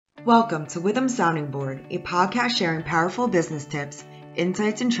Welcome to Witham Sounding Board, a podcast sharing powerful business tips,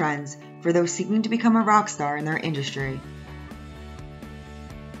 insights, and trends for those seeking to become a rock star in their industry.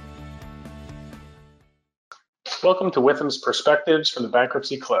 Welcome to Witham's Perspectives from the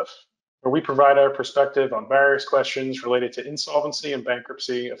Bankruptcy Cliff, where we provide our perspective on various questions related to insolvency and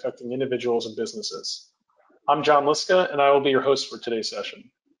bankruptcy affecting individuals and businesses. I'm John Liska, and I will be your host for today's session.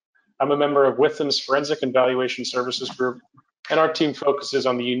 I'm a member of Witham's Forensic and Valuation Services Group, and our team focuses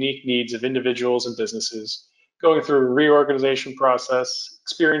on the unique needs of individuals and businesses going through a reorganization process,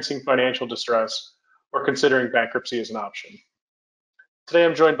 experiencing financial distress, or considering bankruptcy as an option. Today,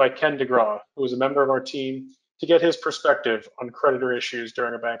 I'm joined by Ken DeGraw, who is a member of our team, to get his perspective on creditor issues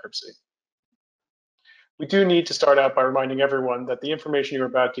during a bankruptcy. We do need to start out by reminding everyone that the information you're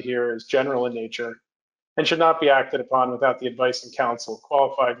about to hear is general in nature and should not be acted upon without the advice and counsel of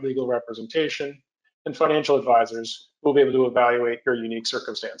qualified legal representation and financial advisors who will be able to evaluate your unique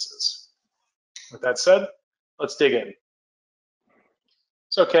circumstances. With that said, let's dig in.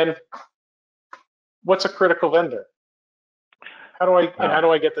 So Ken, what's a critical vendor? How do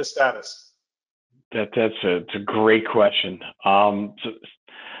I get this status? It's a great question.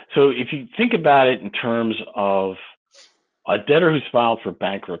 So if you think about it in terms of a debtor who's filed for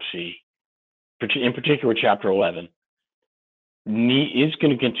bankruptcy, in particular Chapter 11, is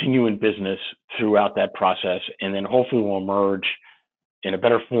going to continue in business throughout that process, and then hopefully will emerge in a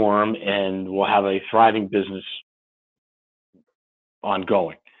better form and will have a thriving business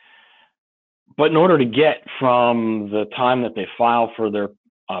ongoing. But in order to get from the time that they file for their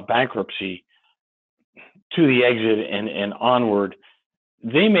bankruptcy to the exit and onward,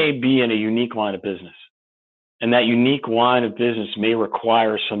 they may be in a unique line of business. And that unique line of business may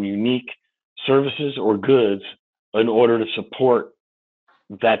require some unique services or goods in order to support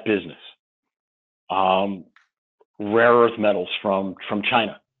that business. Rare earth metals from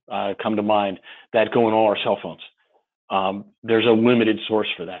China come to mind that go in all our cell phones. There's a limited source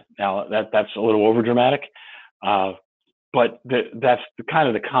for that. Now that's a little over dramatic, but that's kind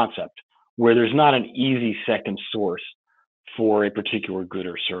of the concept, where there's not an easy second source for a particular good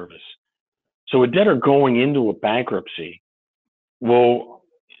or service. So a debtor going into a bankruptcy will,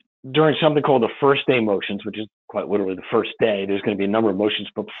 during something called the first day motions, which is quite literally the first day, there's going to be a number of motions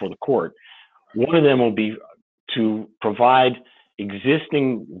put before the court. One of them will be to provide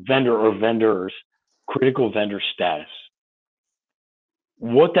existing vendor or vendors critical vendor status.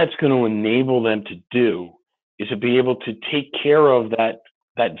 What that's going to enable them to do is to be able to take care of that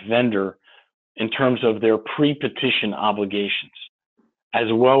vendor in terms of their pre-petition obligations, as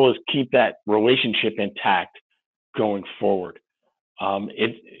well as keep that relationship intact going forward.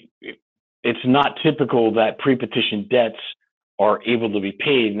 It's not typical that pre-petition debts are able to be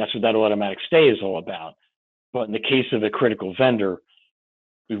paid, and that's what that automatic stay is all about. But in the case of a critical vendor,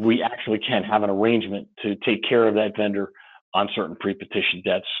 we actually can have an arrangement to take care of that vendor on certain pre-petition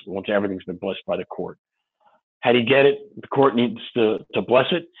debts once everything's been blessed by the court. How do you get it? The court needs to bless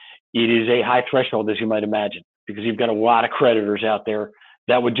it. It is a high threshold, as you might imagine, because you've got a lot of creditors out there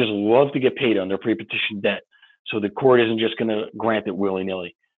that would just love to get paid on their pre-petition debt. So the court isn't just going to grant it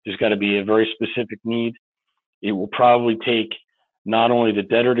willy-nilly. There's got to be a very specific need. It will probably take not only the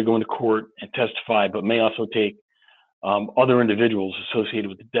debtor to go into court and testify, but may also take other individuals associated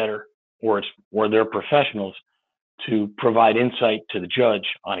with the debtor or their professionals to provide insight to the judge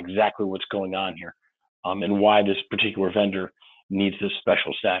on exactly what's going on here and why this particular vendor needs this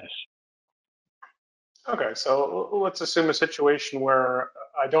special status. Okay, so let's assume a situation where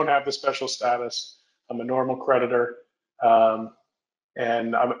I don't have the special status. I'm a normal creditor,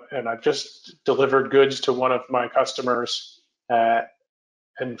 and I've just delivered goods to one of my customers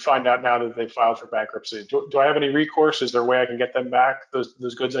and find out now that they filed for bankruptcy. Do I have any recourse? Is there a way I can get them back,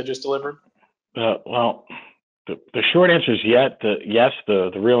 those goods I just delivered? Well, the short answer is yes.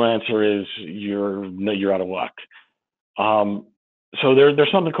 The real answer is you're out of luck. So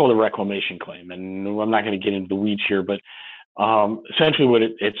there's something called a reclamation claim, and I'm not going to get into the weeds here, but essentially what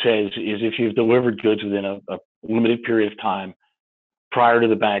it says is if you've delivered goods within a limited period of time prior to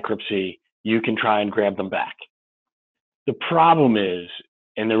the bankruptcy, you can try and grab them back. The problem is,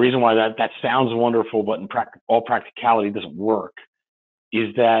 and the reason why that sounds wonderful, but in all practicality doesn't work,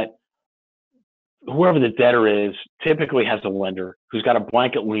 is that whoever the debtor is typically has a lender who's got a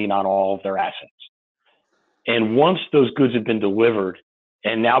blanket lien on all of their assets. And once those goods have been delivered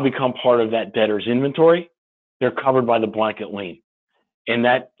and now become part of that debtor's inventory, they're covered by the blanket lien. And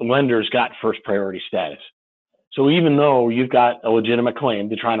that lender's got first priority status. So even though you've got a legitimate claim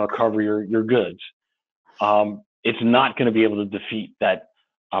to try and recover your goods, it's not going to be able to defeat that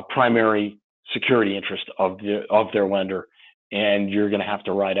primary security interest of their lender and you're going to have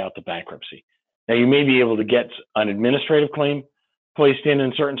to ride out the bankruptcy. Now, you may be able to get an administrative claim placed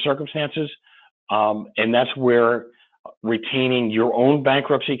in certain circumstances, and that's where retaining your own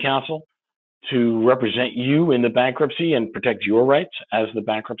bankruptcy counsel to represent you in the bankruptcy and protect your rights as the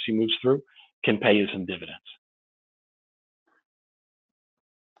bankruptcy moves through can pay you some dividends.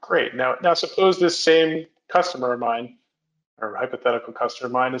 Great. Now suppose this same customer of mine, or hypothetical customer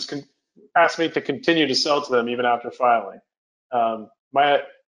of mine, asked me to continue to sell to them even after filing. Am I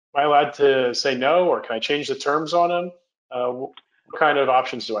allowed to say no, or can I change the terms on them? What kind of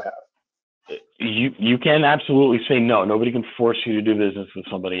options do I have? You can absolutely say no. Nobody can force you to do business with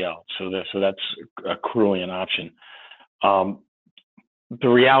somebody else. So that's clearly an option. The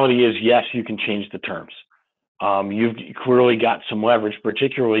reality is, yes, you can change the terms. You've clearly got some leverage,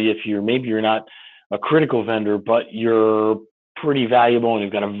 particularly if maybe you're not a critical vendor, but you're pretty valuable and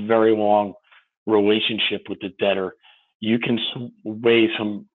you've got a very long relationship with the debtor. You can weigh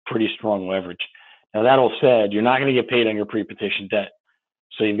some pretty strong leverage. Now, that all said, you're not going to get paid on your pre-petition debt.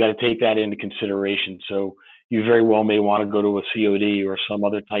 So you've got to take that into consideration. So you very well may want to go to a COD or some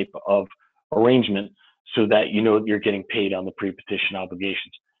other type of arrangement so that you know you're getting paid on the pre-petition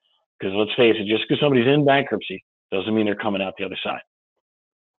obligations. Because let's face it, just because somebody's in bankruptcy doesn't mean they're coming out the other side.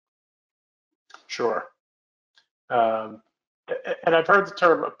 Sure. And I've heard the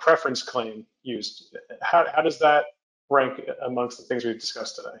term preference claim used. How does that rank amongst the things we've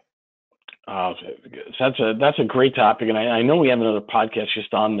discussed today? That's a great topic, and I know we have another podcast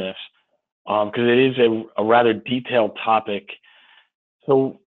just on this because it is a rather detailed topic.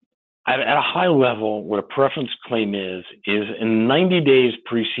 So at a high level, what a preference claim is in 90 days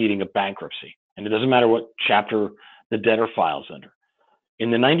preceding a bankruptcy, and it doesn't matter what chapter the debtor files under. In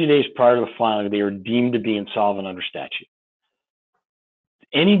the 90 days prior to the filing, they are deemed to be insolvent under statute.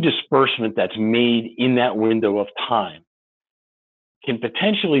 Any disbursement that's made in that window of time can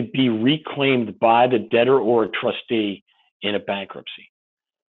potentially be reclaimed by the debtor or a trustee in a bankruptcy.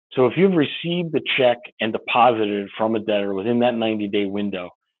 So if you've received the check and deposited it from a debtor within that 90-day window,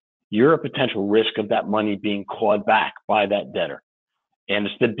 you're a potential risk of that money being clawed back by that debtor. And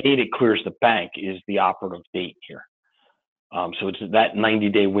it's the date it clears the bank is the operative date here. So it's that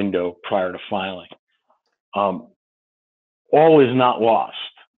 90-day window prior to filing. All is not lost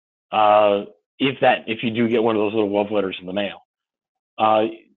if you do get one of those little love letters in the mail.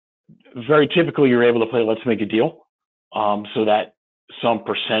 Very typically, you're able to play let's make a deal so that some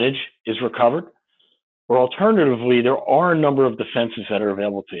percentage is recovered. Or alternatively, there are a number of defenses that are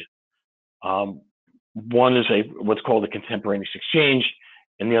available to you. One is what's called a contemporaneous exchange,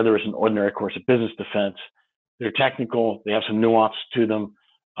 and the other is an ordinary course of business defense. They're technical, they have some nuance to them,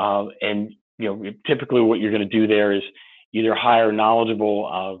 and typically what you're going to do there is either hire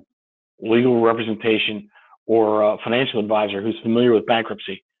knowledgeable legal representation or a financial advisor who's familiar with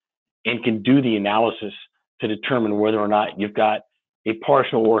bankruptcy and can do the analysis to determine whether or not you've got a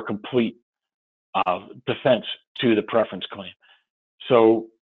partial or complete defense to the preference claim. So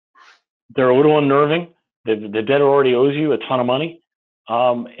they're a little unnerving. The debtor already owes you a ton of money,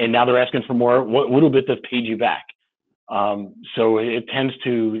 and now they're asking for more. What little bit they've paid you back. So it tends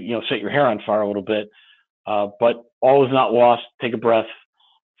to set your hair on fire a little bit. But all is not lost. Take a breath.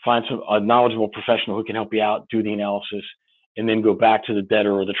 Find a knowledgeable professional who can help you out, do the analysis, and then go back to the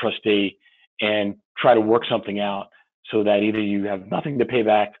debtor or the trustee and try to work something out so that either you have nothing to pay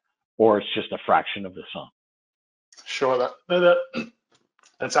back or it's just a fraction of the sum. Sure,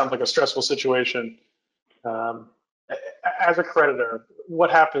 that sounds like a stressful situation. As a creditor, what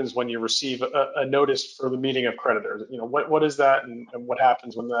happens when you receive a notice for the meeting of creditors? What is that, and what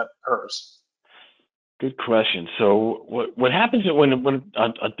happens when that occurs? Good question. So what happens when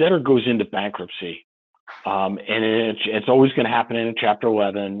a debtor goes into bankruptcy, and it's always going to happen in a Chapter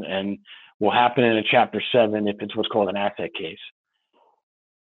 11 and will happen in a Chapter 7 if it's what's called an asset case.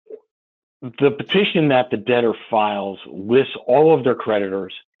 The petition that the debtor files lists all of their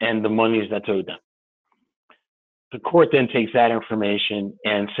creditors and the monies that's owed them. The court then takes that information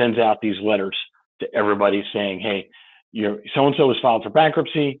and sends out these letters to everybody saying, hey, so-and-so was filed for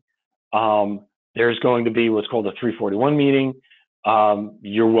bankruptcy. There's going to be what's called a 341 meeting.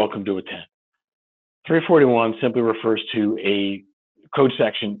 You're welcome to attend. 341 simply refers to a code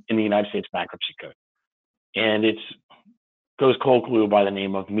section in the United States Bankruptcy Code. And it goes colloquially by the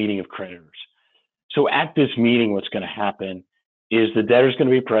name of meeting of creditors. So at this meeting, what's going to happen is the debtor's going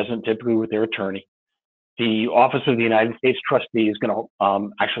to be present, typically with their attorney. The Office of the United States Trustee is going to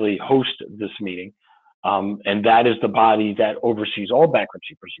actually host this meeting. And that is the body that oversees all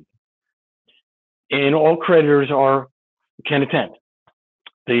bankruptcy proceedings. And all creditors can attend.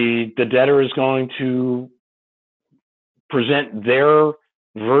 The debtor is going to present their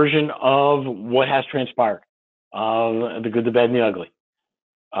version of what has transpired, the good, the bad, and the ugly,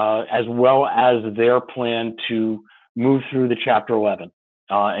 as well as their plan to move through the Chapter 11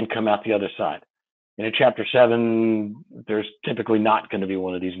 and come out the other side. In a Chapter 7, there's typically not going to be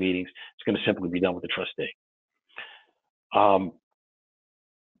one of these meetings. It's going to simply be done with the trustee.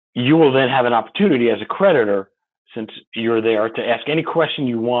 You will then have an opportunity as a creditor, since you're there, to ask any question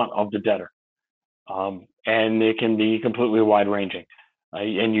you want of the debtor. And it can be completely wide-ranging.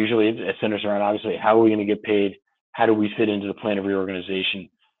 And usually it centers around, obviously, how are we going to get paid? How do we fit into the plan of reorganization?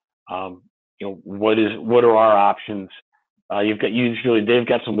 What are our options? Usually they've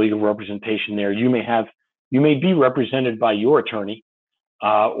got some legal representation there. You may be represented by your attorney,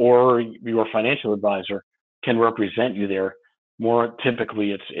 or your financial advisor can represent you there. More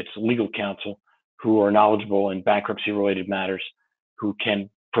typically, it's legal counsel who are knowledgeable in bankruptcy-related matters, who can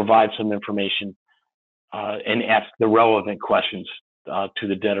provide some information and ask the relevant questions to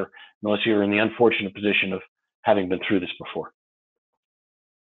the debtor, unless you're in the unfortunate position of having been through this before.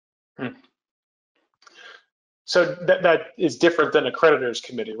 So that is different than a creditors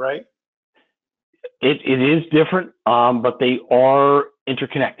committee, right? It is different, but they are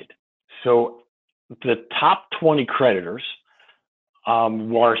interconnected. So the top 20 creditors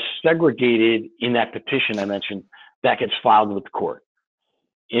are segregated in that petition I mentioned that gets filed with the court.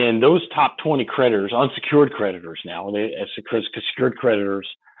 And those top 20 creditors, unsecured creditors now, because secured creditors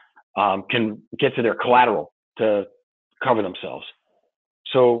can get to their collateral to cover themselves.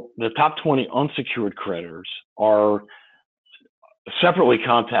 So the top 20 unsecured creditors are separately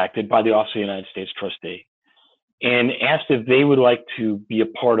contacted by the Office of the United States Trustee and asked if they would like to be a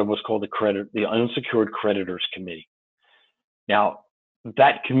part of what's called the Unsecured Creditors Committee. Now,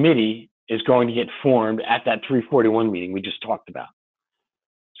 that committee is going to get formed at that 341 meeting we just talked about.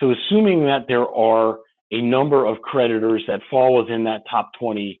 So assuming that there are a number of creditors that fall within that top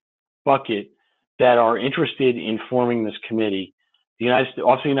 20 bucket that are interested in forming this committee, the Office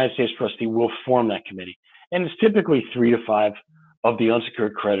of the United States Trustee will form that committee. And it's typically 3 to 5 of the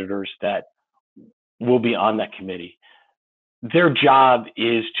unsecured creditors that will be on that committee. Their job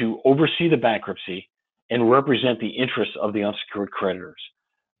is to oversee the bankruptcy and represent the interests of the unsecured creditors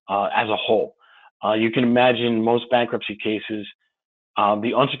as a whole. You can imagine most bankruptcy cases,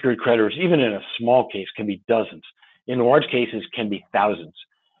 the unsecured creditors, even in a small case, can be dozens. In large cases, can be thousands.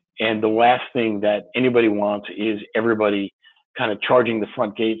 And the last thing that anybody wants is everybody kind of charging the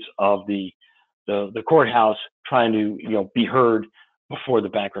front gates of the courthouse, trying to be heard before the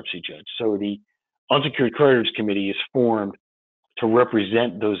bankruptcy judge. So the Unsecured Creditors Committee is formed to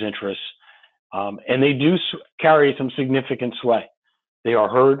represent those interests, and they do carry some significant sway. They are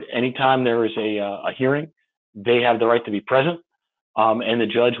heard anytime there is a hearing. They have the right to be present, and the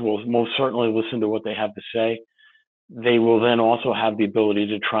judge will most certainly listen to what they have to say. They will then also have the ability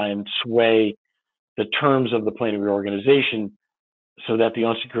to try and sway the terms of the plan of reorganization so that the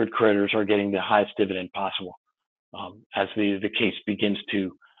unsecured creditors are getting the highest dividend possible as the case begins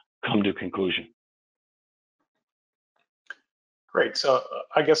to come to conclusion. Great. So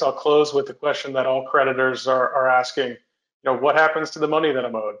I guess I'll close with the question that all creditors are asking. What happens to the money that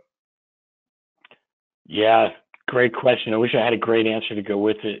I'm owed? Yeah, great question. I wish I had a great answer to go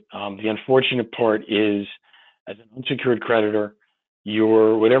with it. The unfortunate part is, as an unsecured creditor,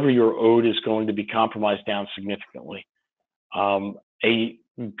 whatever you're owed is going to be compromised down significantly. A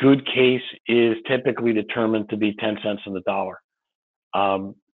good case is typically determined to be 10 cents on the dollar.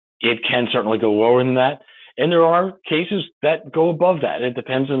 It can certainly go lower than that. And there are cases that go above that. It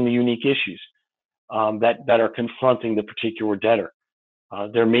depends on the unique issues that are confronting the particular debtor.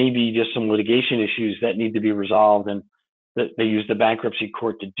 There may be just some litigation issues that need to be resolved, and they use the bankruptcy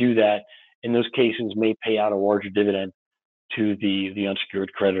court to do that. And those cases may pay out a larger dividend to the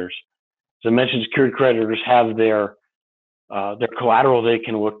unsecured creditors. As I mentioned, secured creditors have their collateral they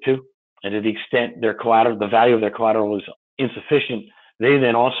can look to, and to the extent the value of their collateral is insufficient, they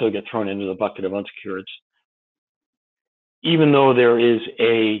then also get thrown into the bucket of unsecureds. Even though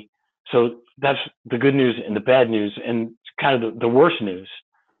so that's the good news and the bad news, and kind of the worst news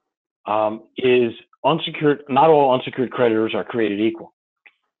is not all unsecured creditors are created equal.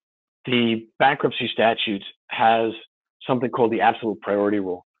 The bankruptcy statutes has something called the absolute priority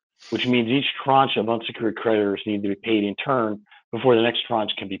rule, which means each tranche of unsecured creditors need to be paid in turn before the next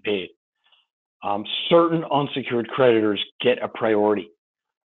tranche can be paid. Certain unsecured creditors get a priority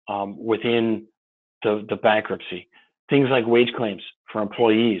within the bankruptcy. Things like wage claims for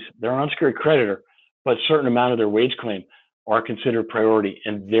employees. They're an unsecured creditor, but a certain amount of their wage claim are considered priority,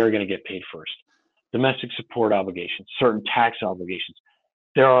 and they're going to get paid first. Domestic support obligations, certain tax obligations.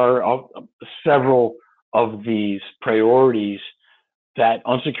 There are several of these priorities that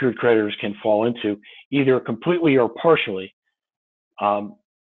unsecured creditors can fall into, either completely or partially,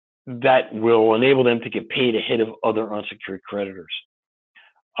 that will enable them to get paid ahead of other unsecured creditors.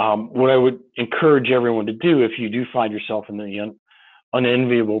 What I would encourage everyone to do, if you do find yourself in the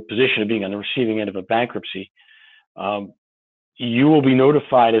unenviable position of being on the receiving end of a bankruptcy, you will be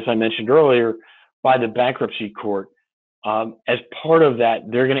notified, as I mentioned earlier, by the bankruptcy court. As part of that,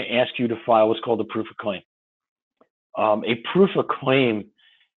 they're going to ask you to file what's called a proof of claim. A proof of claim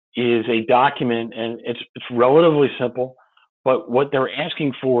is a document, and it's relatively simple, but what they're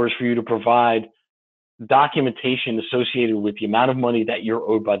asking for is for you to provide documentation associated with the amount of money that you're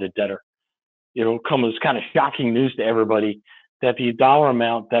owed by the debtor. It'll come as kind of shocking news to everybody that the dollar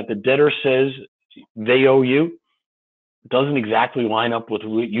amount that the debtor says they owe you doesn't exactly line up with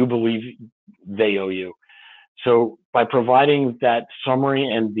what you believe they owe you. So by providing that summary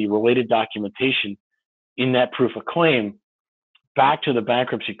and the related documentation in that proof of claim back to the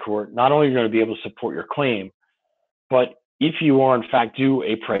bankruptcy court, not only are you going to be able to support your claim, but if you are in fact due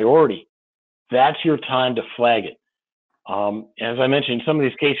a priority, that's your time to flag it. As I mentioned, some of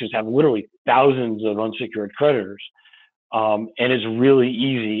these cases have literally thousands of unsecured creditors, and it's really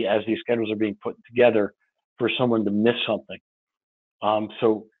easy as these schedules are being put together for someone to miss something.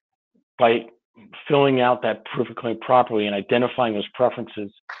 So by filling out that proof of claim properly and identifying those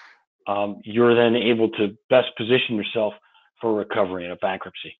preferences, you're then able to best position yourself for recovery in a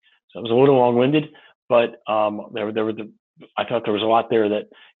bankruptcy. So it was a little long-winded, but I thought there was a lot there that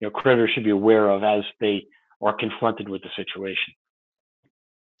creditors should be aware of as they are confronted with the situation.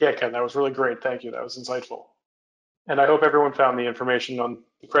 Yeah, Ken, that was really great. Thank you. That was insightful. And I hope everyone found the information on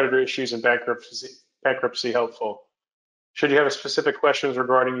the creditor issues in bankruptcy helpful. Should you have specific questions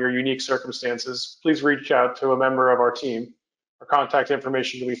regarding your unique circumstances, please reach out to a member of our team. Our contact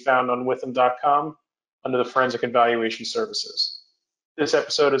information can be found on witham.com under the Forensic Evaluation Services. This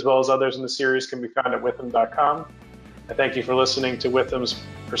episode, as well as others in the series, can be found at witham.com. I thank you for listening to Witham's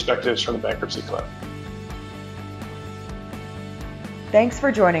Perspectives from the Bankruptcy Cliff. Thanks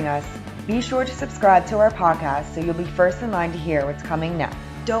for joining us. Be sure to subscribe to our podcast so you'll be first in line to hear what's coming next.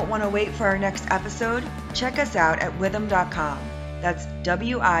 Don't want to wait for our next episode? Check us out at witham.com. That's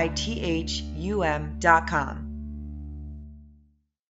withum.com.